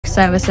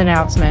service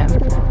announcement.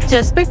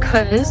 Just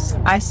because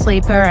I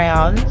sleep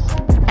around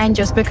and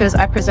just because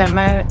I present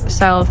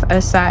myself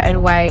a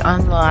certain way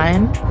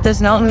online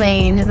does not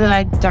mean that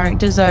I don't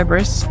deserve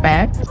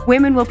respect.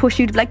 Women will push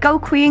you to be like, go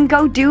queen,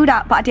 go do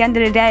that. But at the end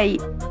of the day,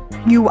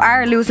 you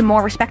are losing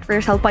more respect for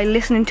yourself by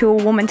listening to a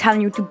woman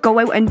telling you to go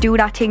out and do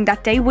that thing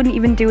that they wouldn't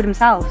even do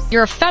themselves.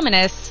 You're a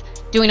feminist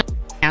doing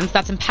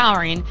that's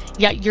empowering,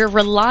 yet you're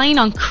relying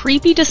on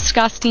creepy,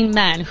 disgusting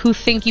men who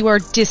think you are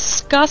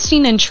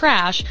disgusting and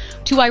trash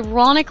to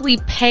ironically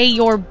pay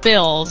your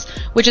bills,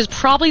 which is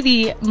probably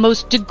the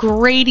most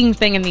degrading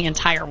thing in the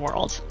entire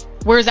world.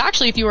 Whereas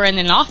actually, if you were in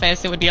an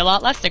office, it would be a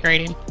lot less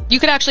degrading. You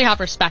could actually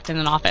have respect in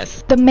an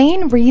office. The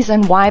main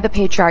reason why the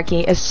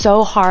patriarchy is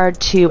so hard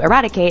to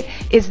eradicate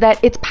is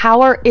that its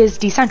power is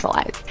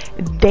decentralized.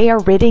 They are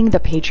ridding the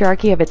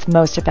patriarchy of its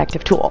most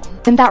effective tool.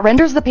 And that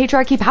renders the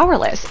patriarchy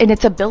powerless in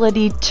its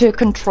ability to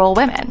control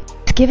women.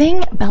 It's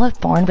giving Bella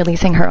Thorne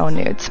releasing her own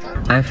nudes.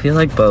 I feel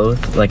like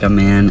both, like a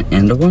man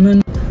and a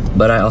woman,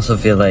 but I also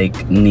feel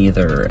like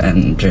neither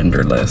and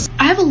genderless.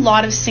 I have a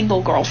lot of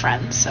single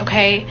girlfriends,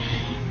 okay?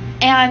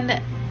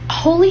 And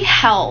holy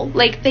hell,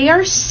 like, they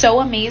are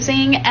so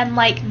amazing, and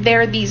like,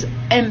 they're these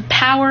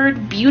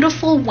empowered,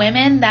 beautiful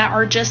women that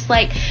are just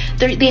like,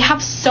 they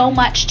have so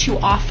much to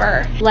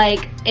offer.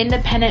 Like,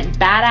 independent,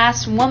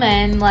 badass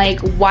woman,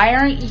 like, why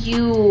aren't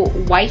you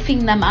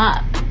wifing them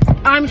up?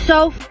 I'm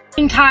so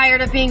f***ing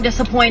tired of being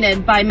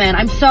disappointed by men.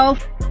 I'm so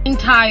f***ing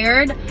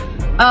tired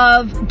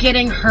of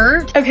getting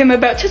hurt. Okay, I'm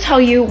about to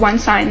tell you one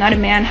sign that a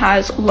man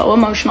has low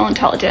emotional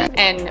intelligence.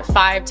 And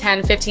 5,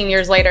 10, 15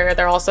 years later,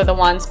 they're also the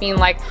ones being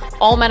like,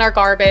 all men are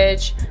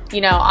garbage,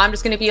 you know, I'm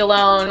just gonna be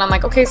alone. And I'm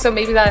like, okay, so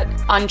maybe that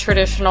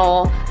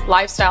untraditional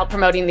lifestyle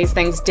promoting these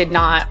things did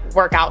not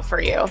work out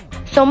for you.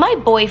 So my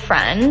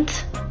boyfriend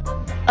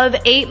of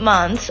 8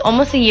 months,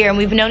 almost a year, and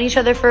we've known each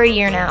other for a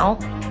year now,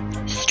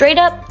 straight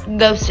up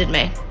ghosted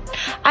me.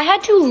 I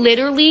had to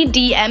literally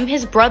DM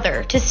his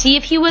brother to see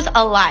if he was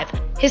alive.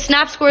 His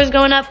snap score is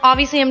going up.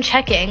 Obviously, I'm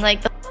checking,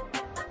 like,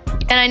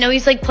 and I know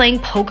he's like playing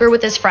poker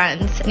with his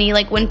friends, and he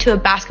like went to a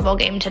basketball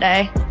game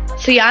today.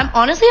 So yeah, I'm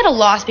honestly at a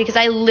loss because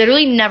I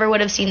literally never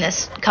would have seen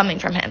this coming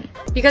from him.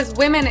 Because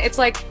women, it's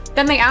like,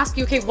 then they ask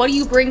you, okay, what do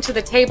you bring to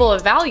the table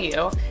of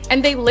value?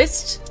 And they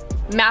list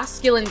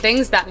masculine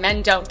things that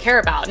men don't care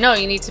about. No,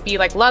 you need to be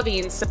like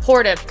loving,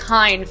 supportive,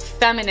 kind,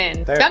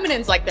 feminine.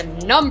 Feminine's like the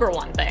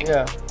 #1 thing.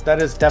 Yeah,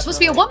 that is definitely. You're supposed to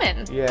be a woman.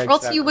 Yeah, exactly. Or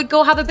else you would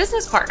go have a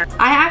business partner.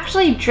 I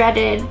actually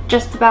dreaded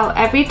just about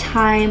every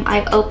time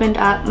I opened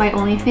up my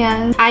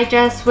OnlyFans. I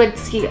just would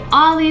see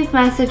all these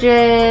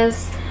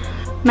messages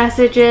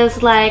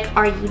like,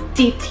 are you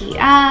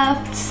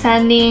DTF?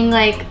 Sending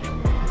like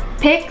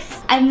pics.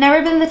 I've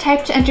never been the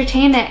type to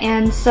entertain it,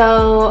 and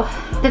so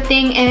the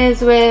thing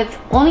is with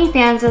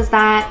OnlyFans is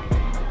that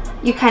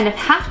you kind of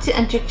have to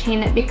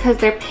entertain it because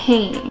they're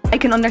paying. I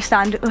can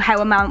understand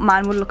how a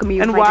man would look at me.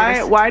 And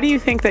why do you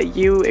think that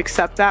you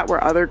accept that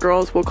where other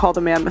girls will call the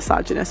man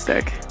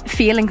misogynistic?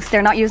 Feelings,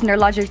 they're not using their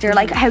logic. They're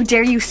like, how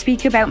dare you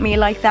speak about me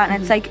like that?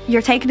 And it's like,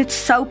 you're taking it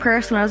so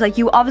personal. I was like,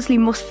 you obviously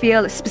must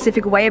feel a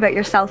specific way about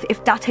yourself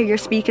if that's how you're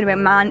speaking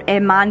about a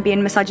man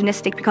being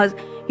misogynistic, because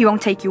he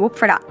won't take you up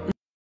for that.